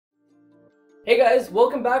Hey guys,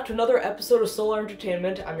 welcome back to another episode of Solar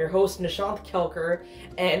Entertainment. I'm your host Nishant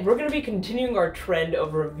and we're going to be continuing our trend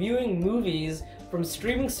of reviewing movies from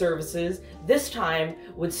streaming services, this time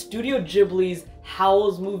with Studio Ghibli's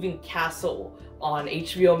Howl's Moving Castle on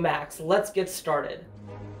HBO Max. Let's get started.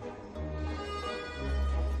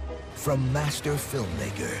 From master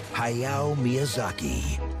filmmaker Hayao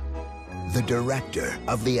Miyazaki, the director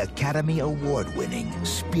of the Academy Award-winning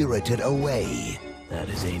Spirited Away. That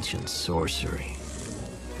is ancient sorcery.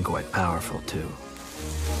 And quite powerful, too.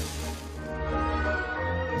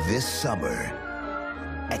 This summer,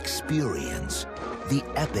 experience the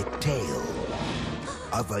epic tale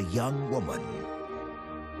of a young woman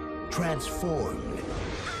transformed.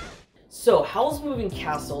 So, Howl's Moving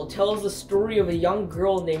Castle tells the story of a young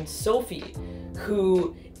girl named Sophie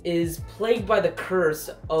who is plagued by the curse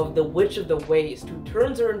of the Witch of the Waste, who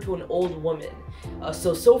turns her into an old woman.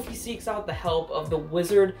 So Sophie seeks out the help of the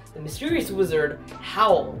wizard, the mysterious wizard,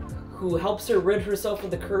 Howl, who helps her rid herself of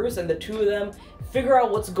the curse, and the two of them figure out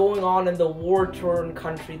what's going on in the war-torn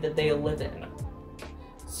country that they live in.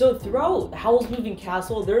 So throughout Howl's Moving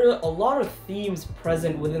Castle, there are a lot of themes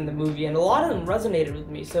present within the movie, and a lot of them resonated with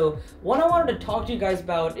me. So one I wanted to talk to you guys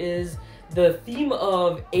about is the theme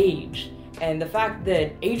of age, and the fact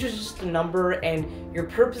that age is just a number and your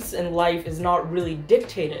purpose in life is not really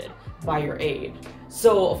dictated by your age.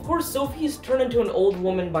 So of course Sophie is turned into an old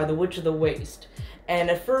woman by the Witch of the Waste, and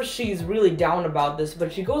at first she's really down about this,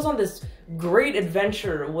 but she goes on this great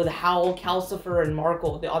adventure with Howl, Calcifer, and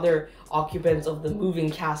Markle, the other occupants of the moving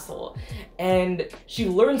castle, and she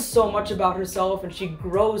learns so much about herself and she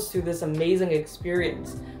grows through this amazing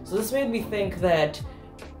experience. So this made me think that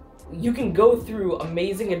you can go through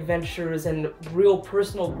amazing adventures and real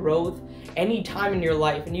personal growth any time in your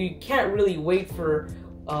life, and you can't really wait for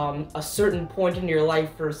a certain point in your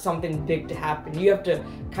life for something big to happen. You have to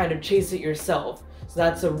kind of chase it yourself. So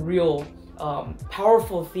that's a real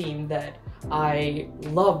powerful theme that I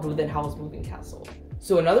loved within Howl's Moving Castle.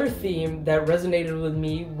 So another theme that resonated with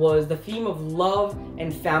me was the theme of love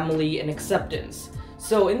and family and acceptance.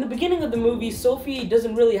 So in the beginning of the movie, Sophie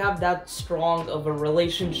doesn't really have that strong of a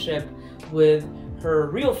relationship with her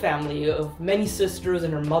real family of many sisters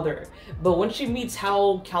and her mother. But when she meets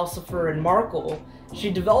Howl, Calcifer, and Markle, she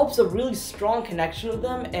develops a really strong connection with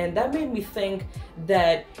them, and that made me think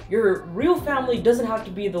that your real family doesn't have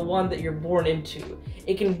to be the one that you're born into.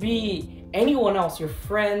 It can be anyone else, your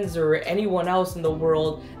friends or anyone else in the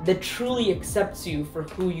world that truly accepts you for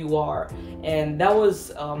who you are. And that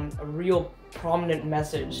was a real prominent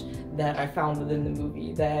message that I found within the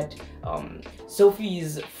movie, that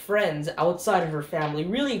Sophie's friends outside of her family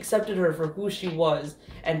really accepted her for who she was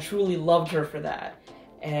and truly loved her for that,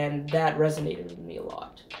 and that resonated with me a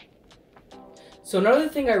lot. So another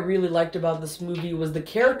thing I really liked about this movie was the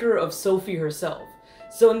character of Sophie herself.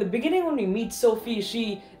 So in the beginning, when we meet Sophie,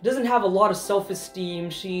 she doesn't have a lot of self-esteem.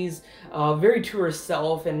 She's very to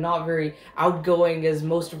herself and not very outgoing as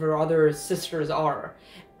most of her other sisters are.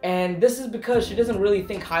 And this is because she doesn't really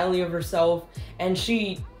think highly of herself, and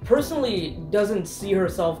she personally doesn't see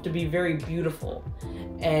herself to be very beautiful.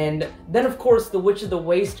 And then of course the Witch of the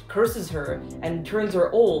Waste curses her and turns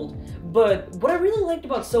her old. But what I really liked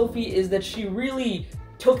about Sophie is that she really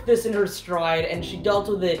took this in her stride and she dealt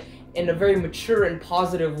with it in a very mature and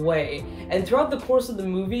positive way. And throughout the course of the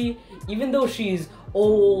movie, even though she's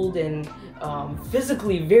old and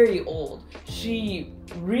physically very old, she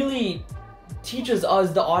really teaches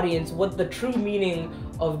us, the audience, what the true meaning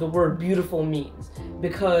of the word beautiful means,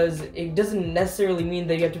 because it doesn't necessarily mean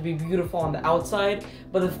that you have to be beautiful on the outside,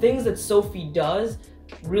 but the things that Sophie does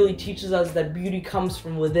really teaches us that beauty comes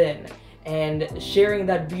from within, and sharing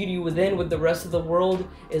that beauty within with the rest of the world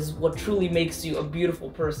is what truly makes you a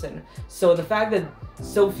beautiful person. So the fact that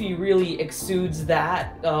Sophie really exudes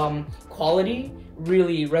that quality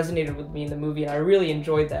really resonated with me in the movie, and I really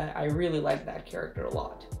enjoyed that. I really liked that character a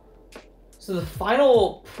lot. So the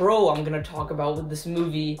final pro I'm going to talk about with this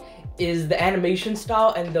movie is the animation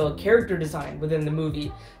style and the character design within the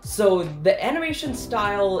movie. So the animation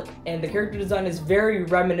style and the character design is very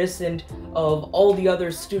reminiscent of all the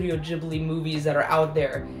other Studio Ghibli movies that are out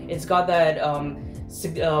there. It's got that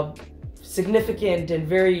significant and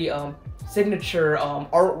very signature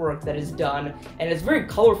artwork that is done, and it's very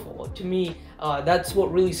colorful. To me, That's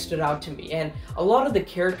what really stood out to me. And a lot of the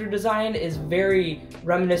character design is very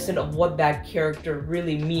reminiscent of what that character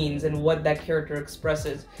really means and what that character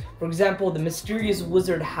expresses. For example, the mysterious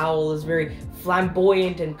wizard Howl is very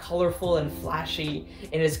flamboyant and colorful and flashy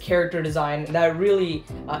in his character design, and that really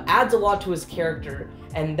adds a lot to his character,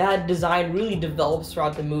 and that design really develops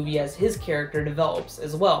throughout the movie as his character develops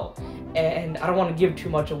as well. And I don't want to give too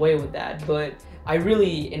much away with that, but I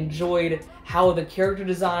really enjoyed how the character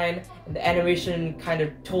design and the animation kind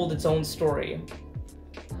of told its own story.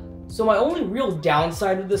 So my only real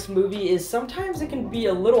downside of this movie is sometimes it can be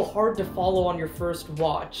a little hard to follow on your first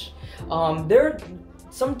watch. There are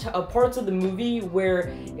some parts of the movie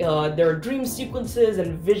where there are dream sequences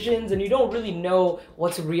and visions and you don't really know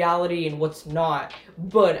what's reality and what's not.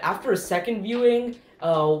 But after a second viewing,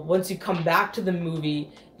 once you come back to the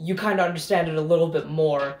movie, you kind of understand it a little bit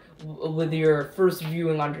more with your first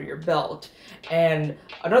viewing under your belt. And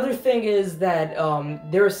another thing is that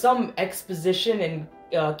there is some exposition and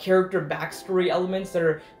character backstory elements that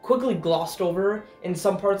are quickly glossed over in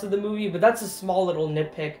some parts of the movie, but that's a small little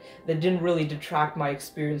nitpick that didn't really detract my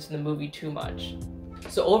experience in the movie too much.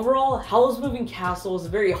 So overall, Howl's Moving Castle is a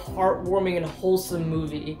very heartwarming and wholesome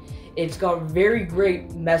movie. It's got very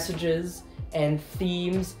great messages and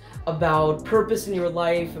themes about purpose in your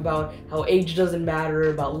life, about how age doesn't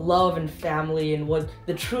matter, about love and family, and what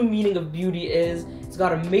the true meaning of beauty is. It's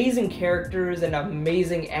got amazing characters and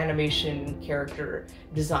amazing animation character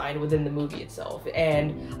design within the movie itself,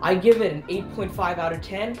 and I give it an 8.5 out of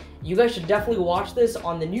 10. You guys should definitely watch this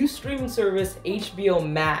on the new streaming service HBO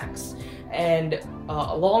Max. And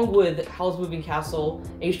along with Howl's Moving Castle,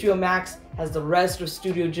 HBO Max has the rest of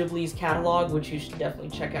Studio Ghibli's catalog, which you should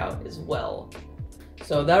definitely check out as well.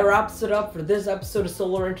 So that wraps it up for this episode of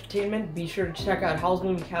Solar Entertainment. Be sure to check out Howl's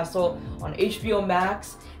Moving Castle on HBO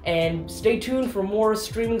Max, and stay tuned for more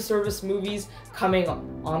streaming service movies coming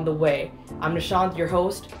on the way. I'm Nishant, your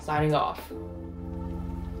host, signing off.